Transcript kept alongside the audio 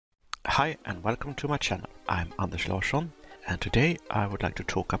Hi and welcome to my channel. I'm Anders Larsson and today I would like to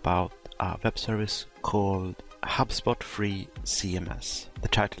talk about a web service called HubSpot Free CMS. The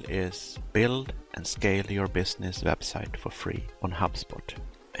title is Build and Scale Your Business Website for Free on HubSpot.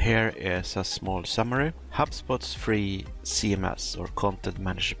 Here is a small summary. HubSpot's free CMS or content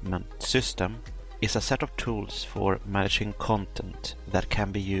management system is a set of tools for managing content that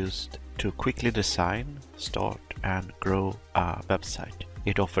can be used to quickly design, start and grow a website.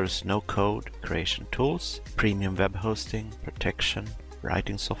 It offers no-code creation tools, premium web hosting, protection,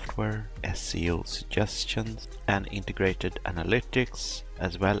 writing software, SEO suggestions, and integrated analytics,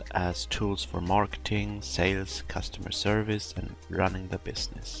 as well as tools for marketing, sales, customer service, and running the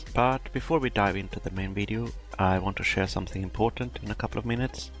business. But before we dive into the main video, I want to share something important in a couple of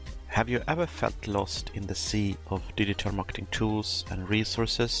minutes. Have you ever felt lost in the sea of digital marketing tools and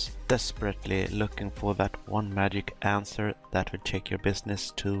resources, desperately looking for that one magic answer that will take your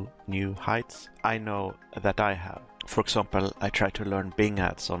business to new heights? I know that I have. For example, I tried to learn Bing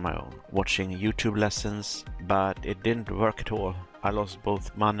ads on my own, watching YouTube lessons, but it didn't work at all. I lost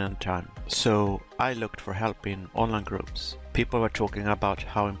both money and time. So I looked for help in online groups. People were talking about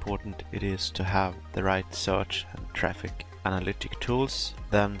how important it is to have the right search and traffic analytic tools.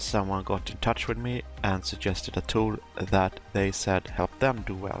 Then someone got in touch with me and suggested a tool that they said helped them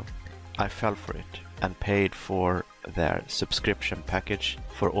do well. I fell for it and paid for their subscription package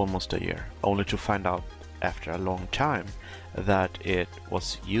for almost a year, only to find out after a long time that it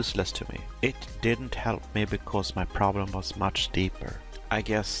was useless to me. It didn't help me because my problem was much deeper. I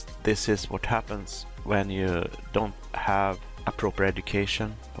guess this is what happens when you don't have a proper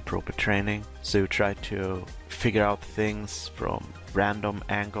education, a proper training. So you try to figure out things from random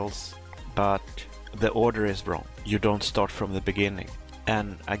angles, but the order is wrong. You don't start from the beginning.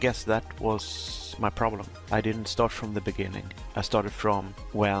 And I guess that was my problem. I didn't start from the beginning. I started from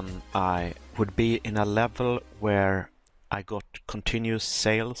when I would be in a level where I got continuous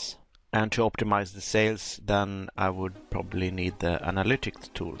sales. And to optimize the sales, then I would probably need the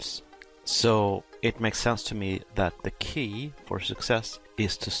analytics tools. So it makes sense to me that the key for success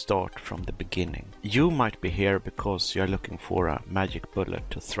is to start from the beginning. You might be here because you're looking for a magic bullet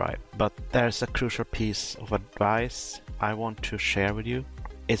to thrive, but there's a crucial piece of advice I want to share with you.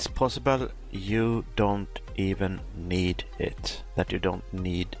 It's possible you don't even need it, that you don't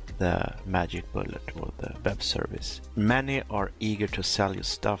need the magic bullet or the web service. Many are eager to sell you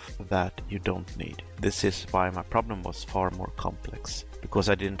stuff that you don't need. This is why my problem was far more complex, because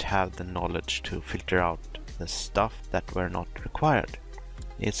I didn't have the knowledge to filter out the stuff that were not required.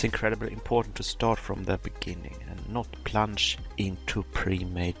 It's incredibly important to start from the beginning and not plunge into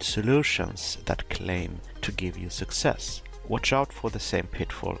pre-made solutions that claim to give you success. Watch out for the same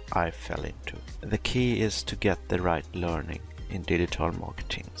pitfall I fell into. The key is to get the right learning in digital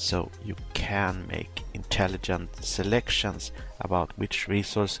marketing so you can make intelligent selections about which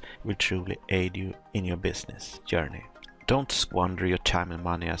resource will truly aid you in your business journey. Don't squander your time and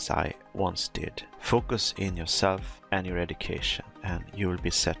money as I once did. Focus in yourself and your education, and you will be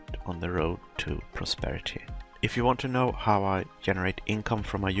set on the road to prosperity. If you want to know how I generate income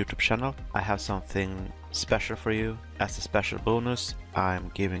from my YouTube channel, I have something special for you. As a special bonus,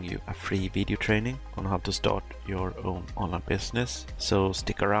 I'm giving you a free video training on how to start your own online business. So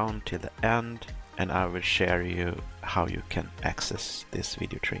stick around till the end and I will share you how you can access this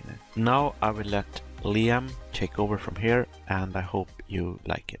video training. Now I will let Liam take over from here and I hope you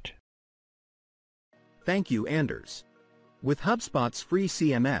like it. Thank you, Anders. With HubSpot's free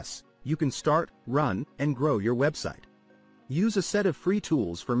CMS, you can start, run, and grow your website. Use a set of free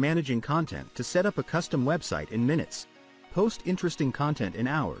tools for managing content to set up a custom website in minutes, post interesting content in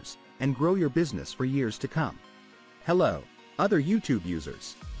hours, and grow your business for years to come. Hello, other YouTube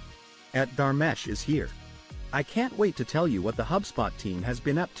users. Dharmesh is here. I can't wait to tell you what the HubSpot team has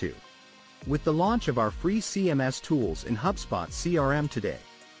been up to. With the launch of our free CMS tools in HubSpot CRM today,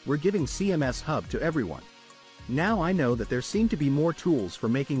 we're giving CMS Hub to everyone. Now I know that there seem to be more tools for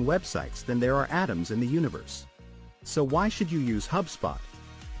making websites than there are atoms in the universe. So why should you use HubSpot?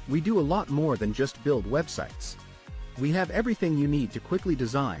 We do a lot more than just build websites. We have everything you need to quickly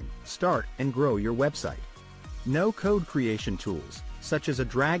design, start, and grow your website. No-code creation tools, such as a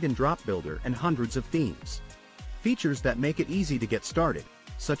drag-and-drop builder and hundreds of themes. Features that make it easy to get started,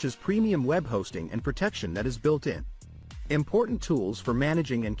 such as premium web hosting and protection that is built in. Important tools for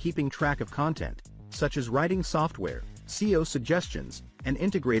managing and keeping track of content, such as writing software, SEO suggestions, and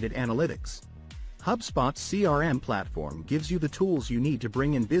integrated analytics. HubSpot's CRM platform gives you the tools you need to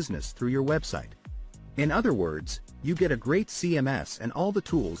bring in business through your website. In other words, you get a great CMS and all the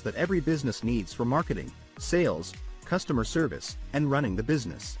tools that every business needs for marketing, sales, customer service, and running the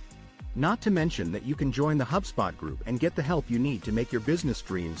business. Not to mention that you can join the HubSpot group and get the help you need to make your business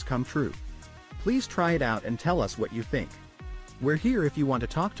dreams come true. Please try it out and tell us what you think. We're here if you want to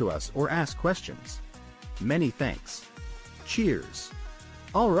talk to us or ask questions. Many thanks. Cheers.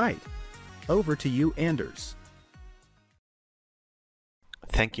 All right. Over to you, Anders.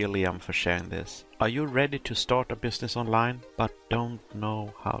 Thank you, Liam, for sharing this. Are you ready to start a business online but don't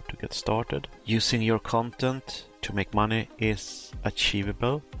know how to get started? Using your content to make money is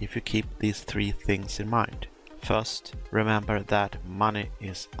achievable if you keep these 3 things in mind. First, remember that money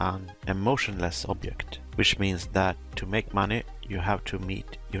is an emotionless object, which means that to make money, you have to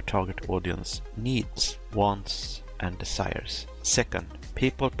meet your target audience needs, wants, and desires. Second,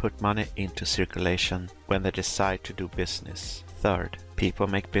 people put money into circulation when they decide to do business. Third, people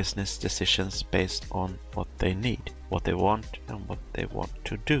make business decisions based on what they need, what they want, and what they want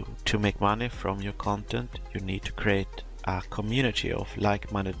to do. To make money from your content, you need to create a community of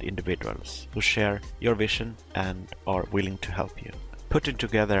like-minded individuals who share your vision and are willing to help you. Putting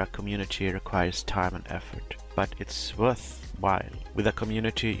together a community requires time and effort, but it's worthwhile. With a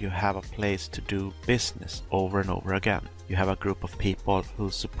community, you have a place to do business over and over again. You have a group of people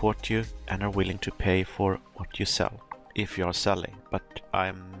who support you and are willing to pay for what you sell. If you are selling, but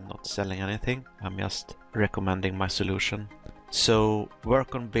I'm not selling anything, I'm just recommending my solution. So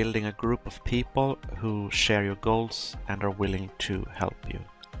work on building a group of people who share your goals and are willing to help you.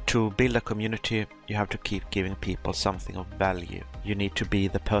 To build a community, you have to keep giving people something of value. You need to be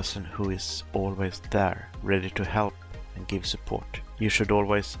the person who is always there, ready to help and give support. You should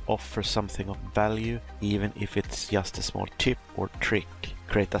always offer something of value, even if it's just a small tip or trick.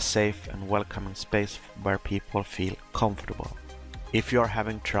 Create a safe and welcoming space where people feel comfortable. If you are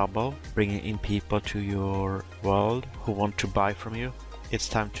having trouble bringing in people to your world who want to buy from you, it's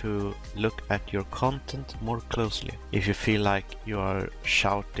time to look at your content more closely. If you feel like you are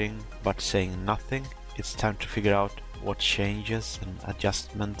shouting but saying nothing, it's time to figure out what changes and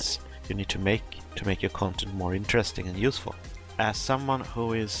adjustments you need to make your content more interesting and useful. As someone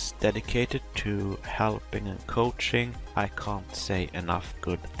who is dedicated to helping and coaching, I can't say enough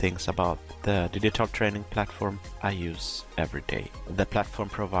good things about the digital training platform I use every day. The platform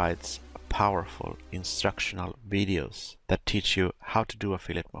provides powerful instructional videos that teach you how to do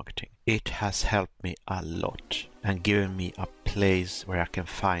affiliate marketing. It has helped me a lot and given me a place where I can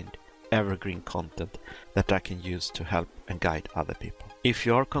find evergreen content that I can use to help and guide other people. If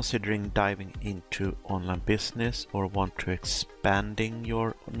you are considering diving into online business or want to expanding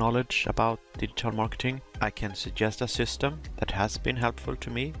your knowledge about digital marketing, I can suggest a system that has been helpful to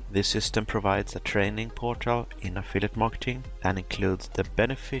me. This system provides a training portal in affiliate marketing and includes the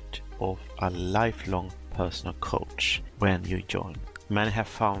benefit of a lifelong personal coach when you join. Many have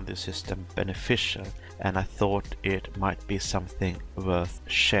found this system beneficial, and I thought it might be something worth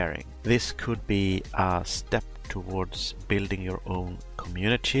sharing. This could be a step towards building your own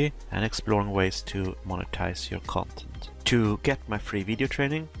community and exploring ways to monetize your content. To get my free video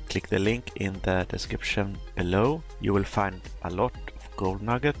training, click the link in the description below. You will find a lot of gold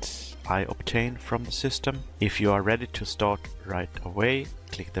nuggets I obtained from the system. If you are ready to start right away,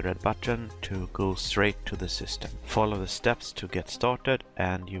 click the red button to go straight to the system. Follow the steps to get started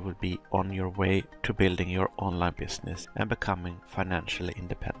and you will be on your way to building your online business and becoming financially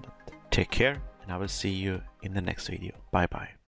independent. Take care, and I will see you in the next video. Bye bye.